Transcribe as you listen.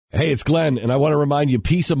Hey, it's Glenn, and I want to remind you,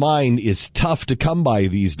 peace of mind is tough to come by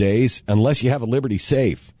these days unless you have a Liberty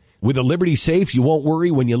Safe. With a Liberty Safe, you won't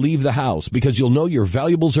worry when you leave the house because you'll know your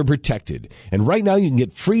valuables are protected. And right now, you can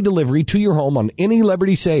get free delivery to your home on any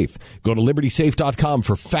Liberty Safe. Go to LibertySafe.com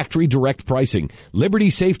for factory direct pricing.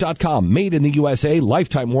 LibertySafe.com, made in the USA,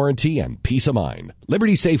 lifetime warranty, and peace of mind.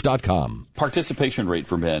 LibertySafe.com. Participation rate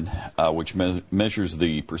for men, which measures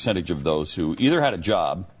the percentage of those who either had a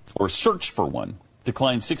job or searched for one,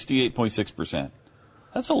 declined 68.6%.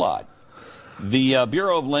 That's a lot. The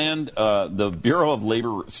Bureau of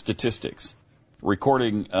Labor Statistics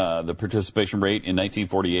recording the participation rate in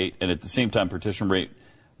 1948, and at the same time, participation rate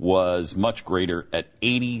was much greater at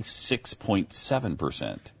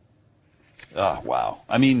 86.7%. Oh, wow.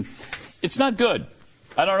 I mean, it's not good.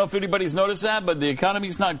 I don't know if anybody's noticed that, but the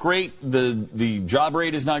economy's not great. The job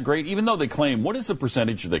rate is not great, even though they claim, what is the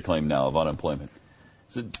percentage they claim now of unemployment?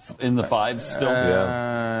 Is it in the fives still?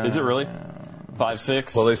 Yeah. Is it really? 5,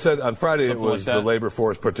 6? Well, they said on Friday it was like the labor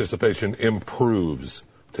force participation improves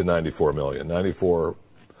to 94 million.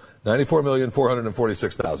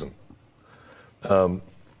 94,446,000.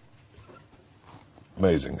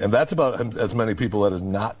 Amazing. And that's about as many people that is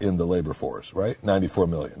not in the labor force, right? 94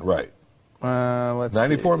 million, right.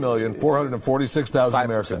 94,446,000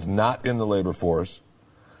 Americans not in the labor force.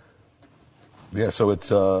 Yeah, so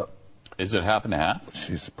it's... Is it half and half?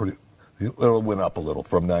 She's pretty... It went up a little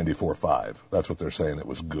from 94.5. That's what they're saying. It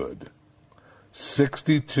was good.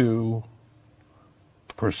 62%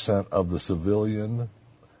 of the civilian,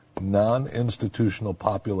 non-institutional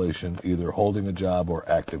population either holding a job or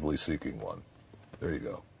actively seeking one. There you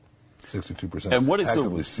go. 62%. And what is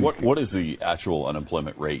actively seeking. what is the actual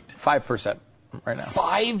unemployment rate? 5% right now.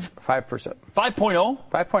 5%. 5.0?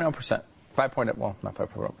 5.0%. 5.0. Well, not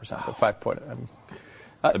 5.0%, but 5.0.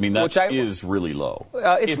 I mean, that is really low.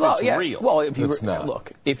 It's low, it's real. Well, if you it's not.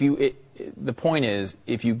 Look, the point is,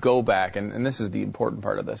 if you go back, and this is the important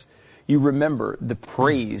part of this, you remember the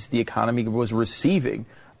praise the economy was receiving.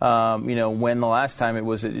 When the last time it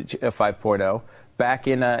was a 5.0, back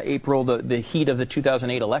in April, the heat of the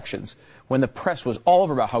 2008 elections, when the press was all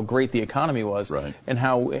over about how great the economy was, right, and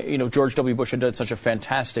how George W. Bush had done such a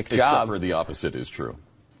fantastic job. Except for the opposite is true.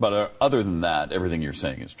 But other than that, everything you're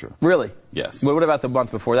saying is true. Really? Yes. What about the month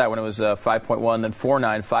before that when it was 5.1, then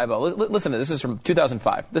 4.9, 5.0? Listen, this is from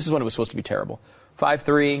 2005. This is when it was supposed to be terrible.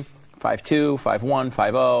 5.3, 5.2, 5.1,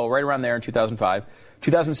 5.0, right around there in 2005.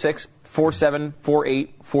 2006, 4.7, 4.8,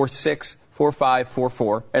 4.6, 4.5,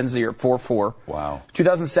 4.4, ends the year 4.4. Wow.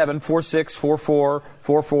 2007, 4.6, 4.4,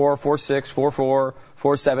 4.4, 4.6, 4.4,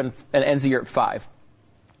 4.7, and ends the year at 5.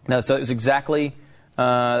 Now, so it's exactly...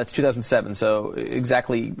 that's 2007, so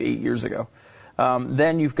exactly 8 years ago.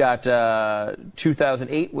 Then you've got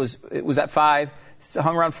 2008 it was at 5,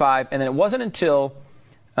 hung around 5, and then it wasn't until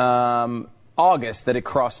August that it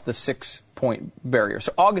crossed the 6-point barrier.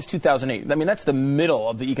 So August 2008. I mean, that's the middle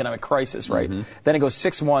of the economic crisis, right? Mm-hmm. Then it goes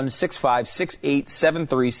 6.1, 6.5, 6.8,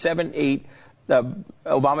 7.3, 7.8.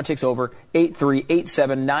 Obama takes over, 8.3,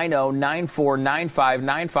 8.7, 9.0, 9.4, 9.5,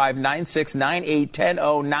 9.5, 9.6, 9.8,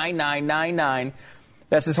 10.0, 9.9, 9.9.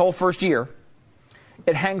 That's his whole first year.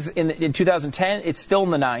 It hangs in 2010, it's still in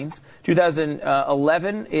the 9s.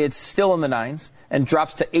 2011, it's still in the 9s and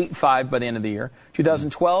drops to 8.5 by the end of the year.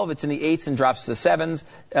 2012, it's in the 8s and drops to the 7s.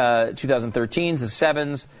 2013 is the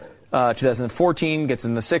 7s. 2014 gets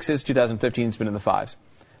in the 6s. 2015 has been in the 5s.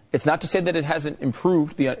 It's not to say that it hasn't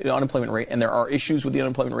improved the unemployment rate, and there are issues with the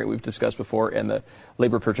unemployment rate we've discussed before, and the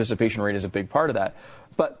labor participation rate is a big part of that.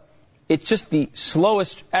 But it's just the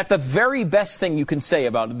slowest, at the very best thing you can say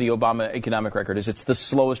about the Obama economic record is it's the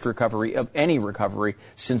slowest recovery of any recovery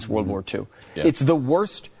since World War II. Yeah. It's the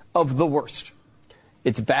worst of the worst.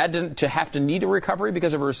 It's bad to have to need a recovery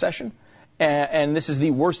because of a recession, and this is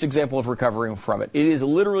the worst example of recovering from it. It is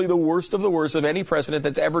literally the worst of any president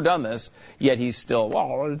that's ever done this, yet he's still,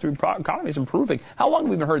 the economy's improving. How long have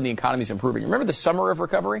we been hearing the economy's improving? Remember the summer of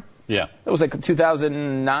recovery? Yeah. It was like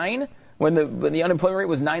 2009? When the unemployment rate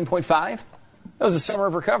was 9.5? That was the summer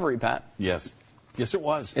of recovery, Pat. Yes. Yes, it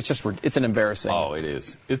was. It's an embarrassing. Oh, it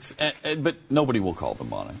is. But nobody will call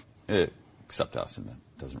them on it, except us, and that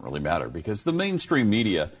doesn't really matter because the mainstream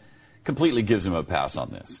media completely gives them a pass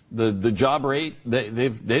on this. The job rate, they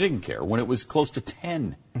didn't care when it was close to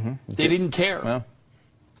 10. Mm-hmm. They didn't care. Well,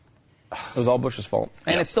 it was all Bush's fault.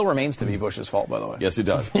 And it still remains to be Bush's fault, by the way. Yes, it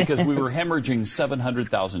does. Because we were hemorrhaging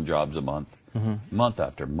 700,000 jobs a month, month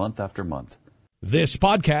after month after month. This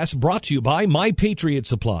podcast brought to you by My Patriot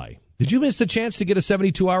Supply. Did you miss the chance to get a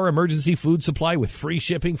 72-hour emergency food supply with free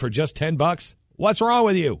shipping for just $10? What's wrong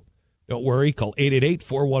with you? Don't worry, call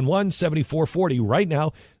 888-411-7440 right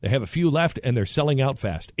now. They have a few left, and they're selling out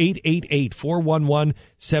fast.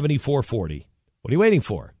 888-411-7440. What are you waiting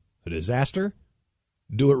for? A disaster?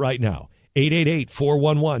 Do it right now.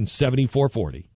 888-411-7440.